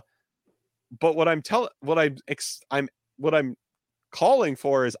 But what I'm calling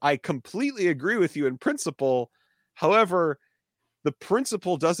for is I completely agree with you in principle. However, the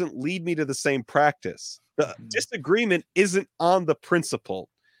principle doesn't lead me to the same practice. The disagreement isn't on the principle.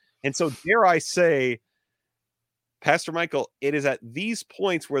 And so, dare I say, Pastor Michael, it is at these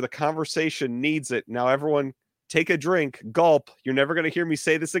points where the conversation needs it. Now, everyone take a drink, gulp. You're never going to hear me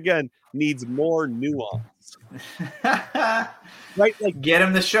say this again. Needs more nuance. Right? Like, get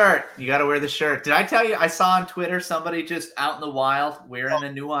him the shirt. You got to wear the shirt. Did I tell you, I saw on Twitter somebody just out in the wild wearing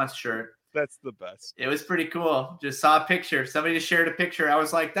a nuance shirt. That's the best. It was pretty cool. Just saw a picture. Somebody just shared a picture. I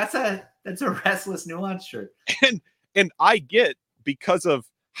was like, that's a restless nuance shirt. And I get, because of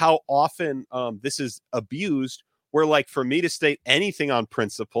how often this is abused, where like for me to state anything on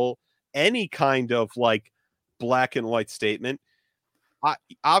principle, any kind of like black and white statement,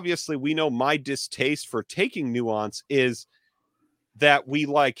 obviously we know my distaste for taking nuance is that we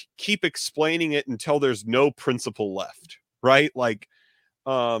like keep explaining it until there's no principle left, right? Like,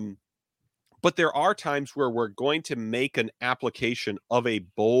 but there are times where we're going to make an application of a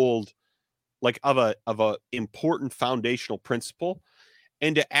bold, like of a important foundational principle.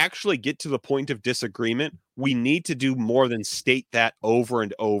 And to actually get to the point of disagreement, we need to do more than state that over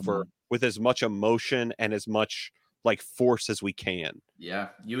and over with as much emotion and as much like force as we can. Yeah.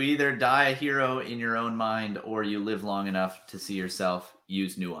 You either die a hero in your own mind or you live long enough to see yourself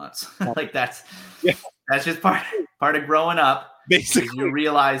use nuance. Like that's just part of growing up. Basically, you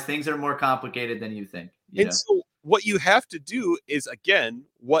realize things are more complicated than you think. So what you have to do is, again,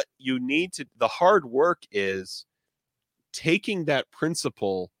 what you need to, the hard work is taking that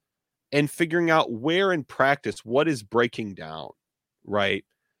principle and figuring out where in practice, what is breaking down, right?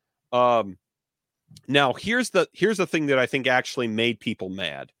 Now here's the thing that I think actually made people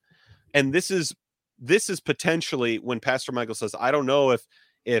mad. And this is potentially when Pastor Michael says, I don't know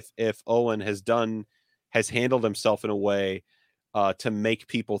if Owen has handled himself in a way to make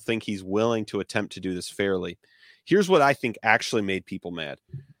people think he's willing to attempt to do this fairly. Here's what I think actually made people mad.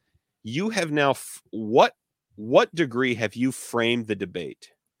 You have now, what degree have you framed the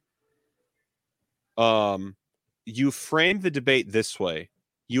debate? You framed the debate this way.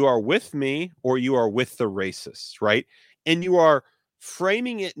 You are with me or you are with the racists, right? And you are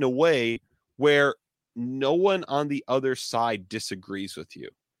framing it in a way where no one on the other side disagrees with you.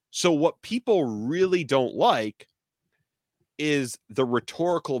 So what people really don't like is the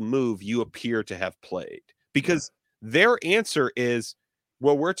rhetorical move you appear to have played, because their answer is,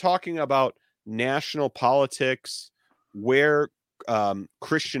 well, we're talking about national politics, where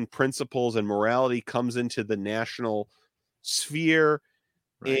Christian principles and morality comes into the national sphere.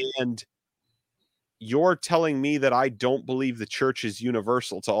 Right. And you're telling me that I don't believe the church is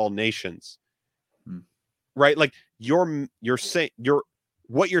universal to all nations. Right? Like you're saying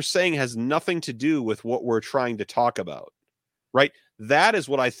what you're saying has nothing to do with what we're trying to talk about. Right? That is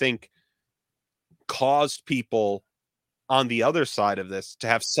what I think caused people on the other side of this to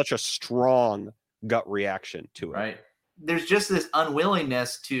have such a strong gut reaction to it. Right. There's just this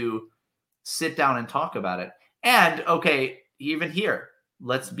unwillingness to sit down and talk about it. And okay, even here,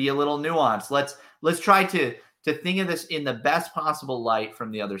 let's be a little nuanced. Let's try to think of this in the best possible light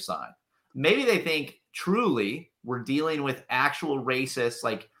from the other side. Maybe they think truly we're dealing with actual racists,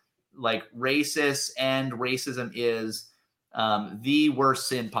 like like racist and racism is the worst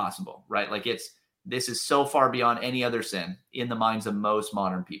sin possible, right? Like this is so far beyond any other sin in the minds of most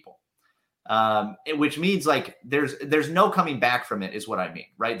modern people. Which means like there's no coming back from it is what I mean,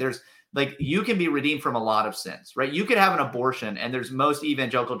 right? There's like, you can be redeemed from a lot of sins, right? You could have an abortion and there's most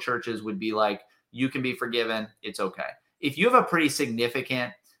evangelical churches would be like, you can be forgiven. It's okay. If you have a pretty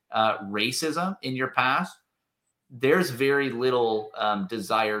significant racism in your past, there's very little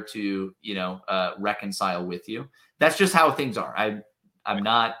desire to, reconcile with you. That's just how things are. I'm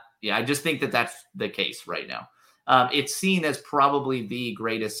not, I just think that that's the case right now. It's seen as probably the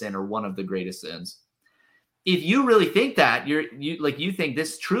greatest sin or one of the greatest sins. If you really think that, you think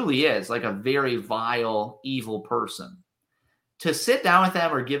this truly is like a very vile, evil person, to sit down with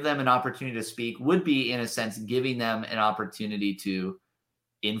them or give them an opportunity to speak would be, in a sense, giving them an opportunity to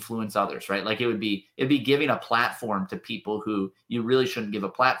influence others, right? Like it'd be giving a platform to people who you really shouldn't give a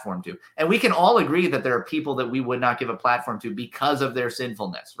platform to. And we can all agree that there are people that we would not give a platform to because of their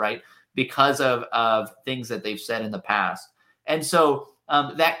sinfulness, right? Because of things that they've said in the past. And so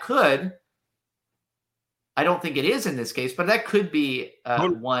that could, I don't think it is in this case, but that could be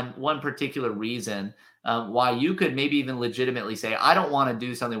one particular reason why you could maybe even legitimately say, I don't want to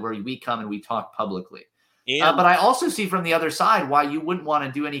do something where we come and we talk publicly. But I also see from the other side why you wouldn't want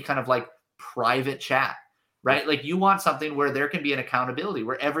to do any kind of like private chat, right? Like you want something where there can be an accountability,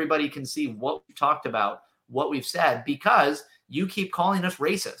 where everybody can see what we've talked about, what we've said, because you keep calling us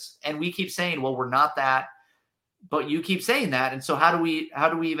racist and we keep saying, well, we're not that, but you keep saying that. And so how do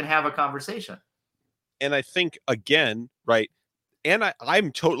we even have a conversation? And I think, again, right, and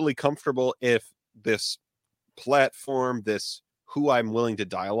I'm totally comfortable if this platform, this who I'm willing to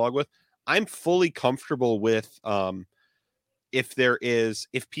dialogue with, I'm fully comfortable with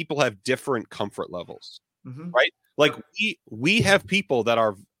if people have different comfort levels, right? Like we have people that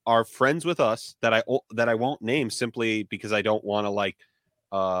are friends with us that I won't name simply because I don't want to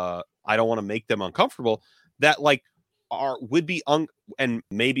I don't want to make them uncomfortable, that would be and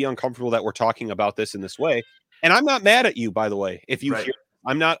maybe uncomfortable that we're talking about this in this way. And I'm not mad at you, by the way. If you hear,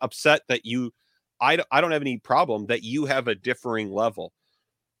 I'm not upset that I don't have any problem that you have a differing level.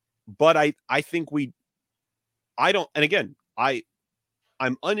 But I think I don't, and again,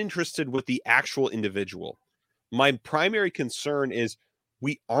 I'm uninterested with the actual individual. My primary concern is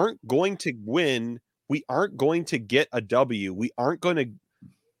we aren't going to win. We aren't going to get a W. We aren't going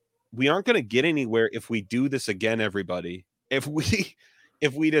to get anywhere if we do this again, everybody. If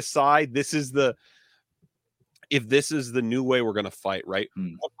we decide this is the new way we're going to fight, right?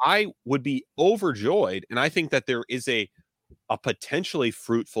 I would be overjoyed, and I think that there is a potentially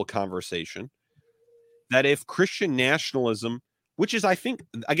fruitful conversation that if Christian nationalism, which is, I think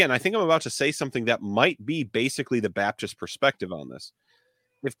I'm about to say something that might be basically the Baptist perspective on this.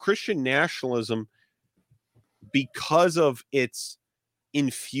 If Christian nationalism, because of its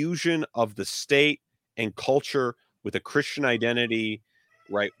infusion of the state and culture with a Christian identity,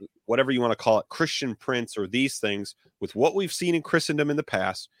 right, whatever you want to call it, Christian prince or these things, with what we've seen in Christendom in the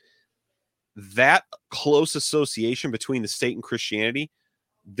past, that close association between the state and Christianity,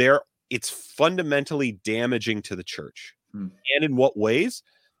 it's fundamentally damaging to the church. And in what ways?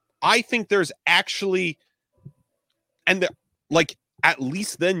 I think there's actually, at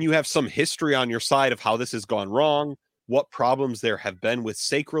least then you have some history on your side of how this has gone wrong, what problems there have been with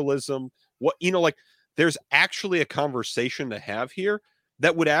sacralism, there's actually a conversation to have here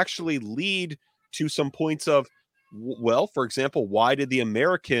that would actually lead to some points of, well, for example, why did the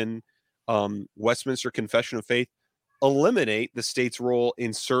American Westminster Confession of Faith eliminate the state's role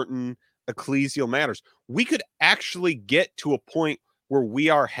in certain ecclesial matters? We could actually get to a point where we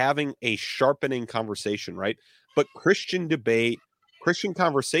are having a sharpening conversation, right? But Christian debate, Christian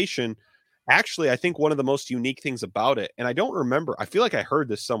conversation, actually, I think one of the most unique things about it, and I don't remember, I feel like I heard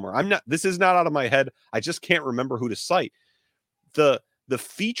this somewhere. This is not out of my head. I just can't remember who to cite. The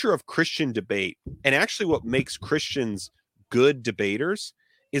feature of Christian debate, and actually what makes Christians good debaters,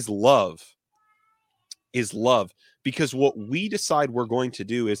 is love. Because what we decide we're going to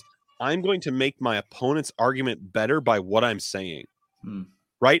do is, I'm going to make my opponent's argument better by what I'm saying,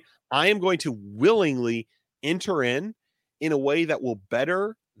 right? I am going to willingly enter in a way that will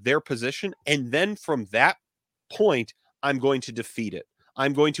better their position. And then from that point, I'm going to defeat it.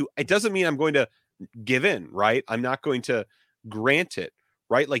 It doesn't mean I'm going to give in, right? I'm not going to grant it,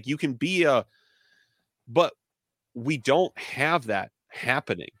 right? Like you can be but we don't have that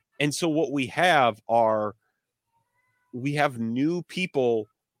happening. And so what we have new people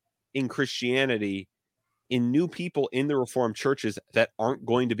in Christianity, new people in the Reformed churches that aren't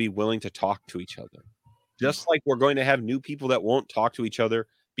going to be willing to talk to each other. Just like we're going to have new people that won't talk to each other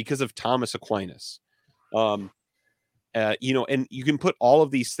because of Thomas Aquinas. And you can put all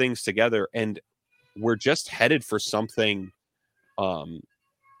of these things together, and we're just headed for something.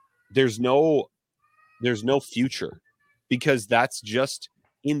 There's no future, because that's just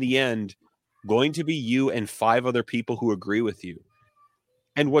in the end going to be you and 5 other people who agree with you.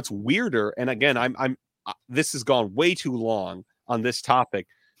 And what's weirder, and again, I'm this has gone way too long on this topic,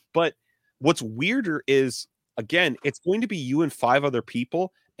 but what's weirder is, again, it's going to be you and 5 other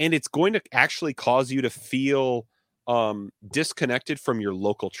people, and it's going to actually cause you to feel disconnected from your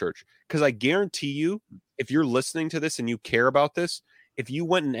local church. Because I guarantee you, if you're listening to this and you care about this, if you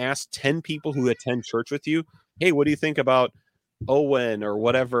went and asked 10 people who attend church with you, hey, what do you think about Owen or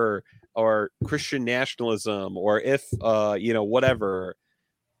whatever, or Christian nationalism, or if whatever,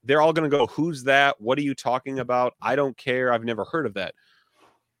 they're all going to go, who's that? What are you talking about? I don't care. I've never heard of that.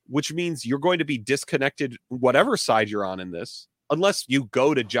 Which means you're going to be disconnected, whatever side you're on in this, unless you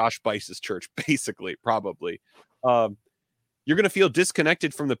go to Josh Bice's church, basically, probably. You're going to feel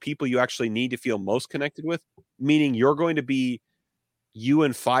disconnected from the people you actually need to feel most connected with, meaning you're going to be you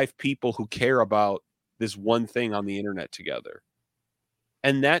and 5 people who care about this one thing on the internet together.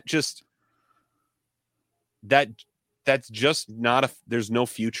 And that's just not there's no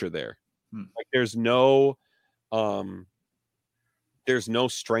future there. Like there's no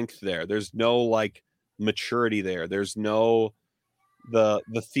strength there. There's no like maturity there. There's no the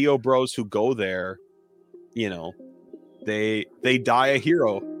Theo bros who go there, they die a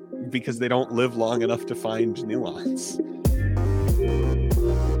hero because they don't live long enough to find nuance.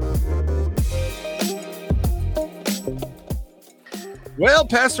 Well,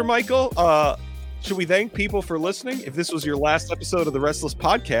 Pastor Michael, should we thank people for listening? If this was your last episode of the Restless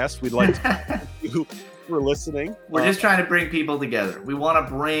Podcast, we'd like to thank you for listening. We're just trying to bring people together. We want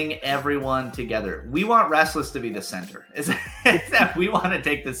to bring everyone together. We want Restless to be the center. Is that we want to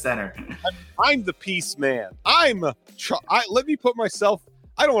take the center. I'm the peace man. Let me put myself,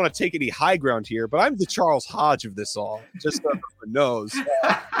 I don't want to take any high ground here, but I'm the Charles Hodge of this all, just so everyone knows.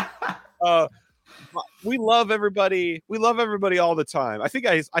 We love everybody. We love everybody all the time. I think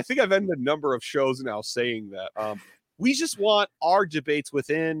I've ended a number of shows now saying that. We just want our debates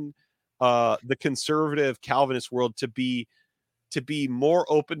within the conservative Calvinist world to be more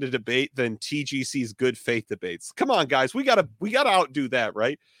open to debate than TGC's good faith debates. Come on, guys, we gotta outdo that,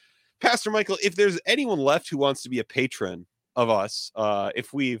 right? Pastor Michael, if there's anyone left who wants to be a patron of us,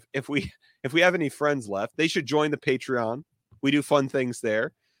 if we have any friends left, they should join the Patreon. We do fun things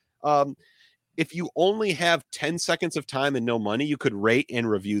there. If you only have 10 seconds of time and no money, you could rate and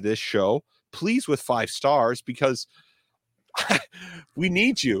review this show, please, with 5 stars, because we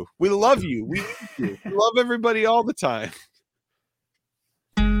need you. We love you. We need you. We love everybody all the time.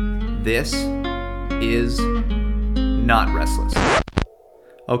 This is not Restless.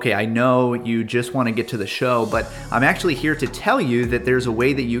 Okay, I know you just want to get to the show, but I'm actually here to tell you that there's a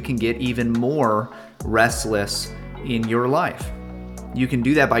way that you can get even more restless in your life. You can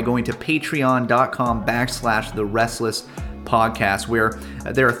do that by going to patreon.com/The Restless Podcast, where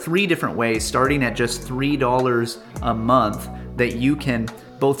there are 3 different ways, starting at just $3 a month, that you can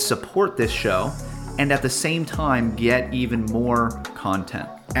both support this show and at the same time get even more content.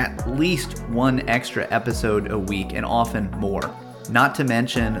 At least 1 extra episode a week, and often more. Not to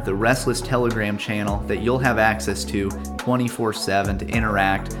mention the Restless Telegram channel that you'll have access to 24/7 to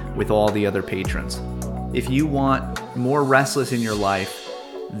interact with all the other patrons. If you want more Restless in your life,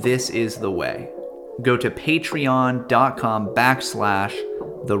 this is the way. Go to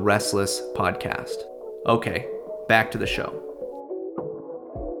patreon.com/The Restless Podcast. Okay, back to the show.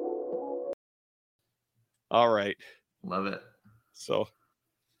 All right. Love it. So,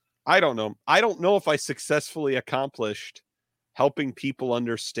 I don't know. I don't know if I successfully accomplished helping people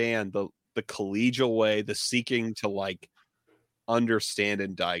understand the collegial way, the seeking to like understand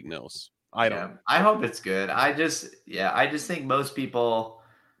and diagnose. I don't know. I hope it's good. I just think most people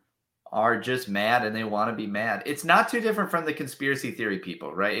are just mad and they want to be mad. It's not too different from the conspiracy theory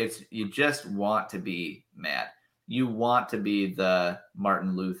people, right? You just want to be mad. You want to be the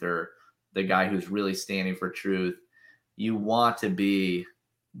Martin Luther, the guy who's really standing for truth. You want to be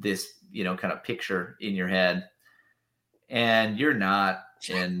this, kind of picture in your head, and you're not.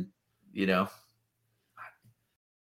 And,